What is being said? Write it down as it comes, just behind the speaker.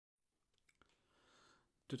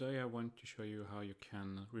Today I want to show you how you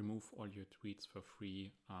can remove all your tweets for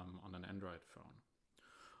free on an Android phone.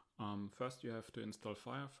 First you have to install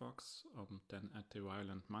Firefox, then add the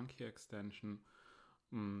Violent Monkey extension,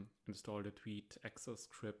 install the TweetExer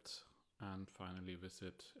script, and finally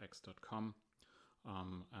visit x.com.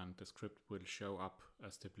 And the script will show up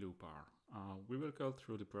as the blue bar. We will go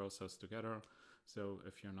through the process together, so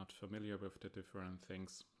if you're not familiar with the different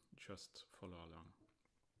things, just follow along.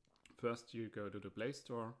 First you go to the Play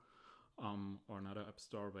Store or another app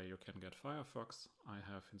store where you can get Firefox. I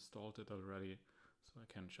have installed it already, so I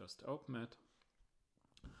can just open it.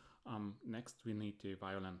 Next we need the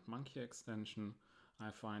Violent Monkey extension. I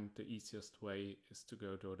find the easiest way is to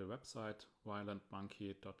go to the website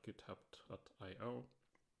violentmonkey.github.io.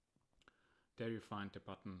 There you find the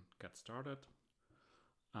button Get Started,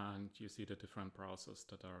 and you see the different browsers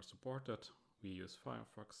that are supported. We use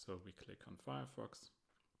Firefox, so we click on Firefox.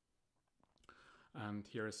 And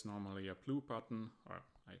here is normally a blue button, or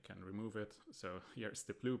I can remove it. So here's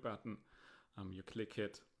the blue button. You click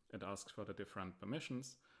it, it asks for the different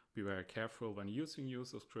permissions. Be very careful when using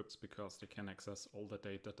user scripts because they can access all the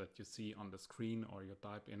data that you see on the screen or you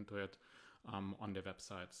type into it on the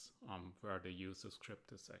websites where the user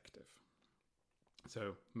script is active.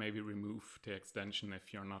 So maybe remove the extension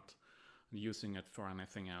if you're not using it for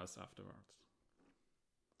anything else afterwards.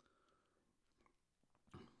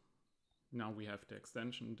 Now we have the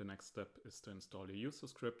extension. The next step is to install the user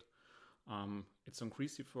script. It's on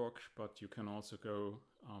GreasyFork, but you can also go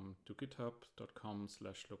to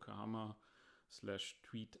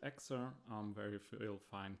github.com/yokohama/tweetexer, where you will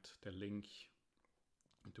find the link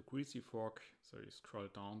to GreasyFork. So you scroll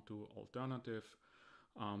down to alternative,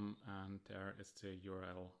 and there is the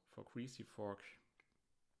URL for GreasyFork.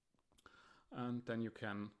 And then you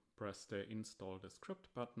can press the install the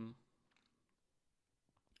script button.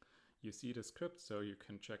 You see the script, so you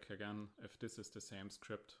can check again if this is the same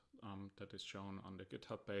script that is shown on the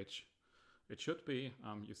GitHub page. It should be.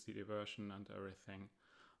 You see the version and everything.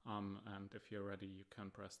 And if you're ready, you can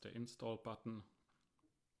press the install button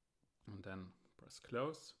and then press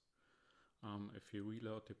close. If you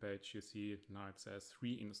reload the page, you see now it says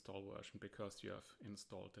reinstall version because you have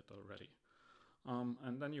installed it already.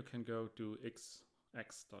 And then you can go to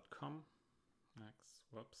x.com,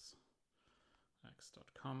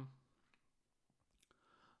 x.com.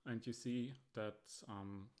 And you see that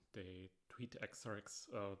the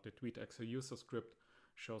TweetExer user script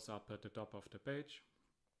shows up at the top of the page.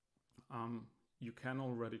 You can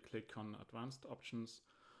already click on advanced options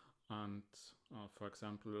and, for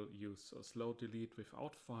example, use a slow delete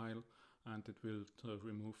without file, and it will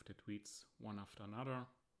remove the tweets one after another.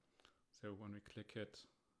 So when we click it,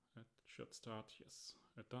 it should start. Yes,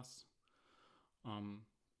 it does.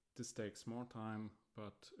 This takes more time,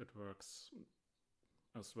 but it works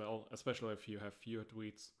as well, especially if you have fewer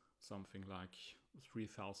tweets, something like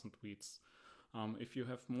 3,000 tweets. If you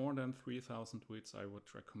have more than 3,000 tweets, I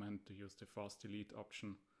would recommend to use the fast delete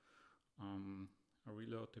option. I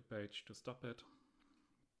reload the page to stop it.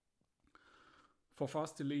 For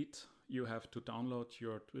fast delete, you have to download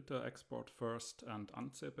your Twitter export first and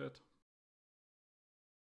unzip it.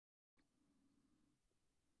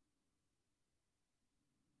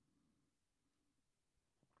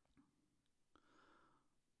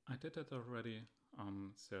 I did it already,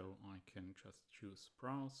 so I can just choose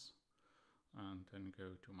browse and then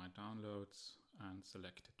go to my downloads and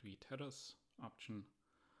select the tweet headers option,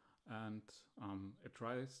 and it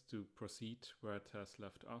tries to proceed where it has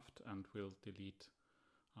left off and will delete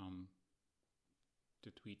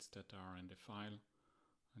the tweets that are in the file,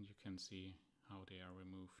 and you can see how they are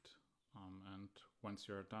removed. And once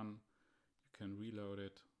you're done, you can reload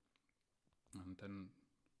it, and then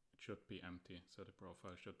should be empty, so the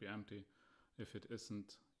profile should be empty. If it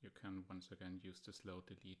isn't, you can once again use the slow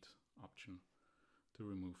delete option to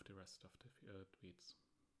remove the rest of the tweets.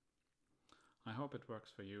 I hope it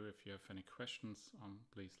works for you. If you have any questions,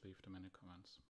 please leave them in the comments.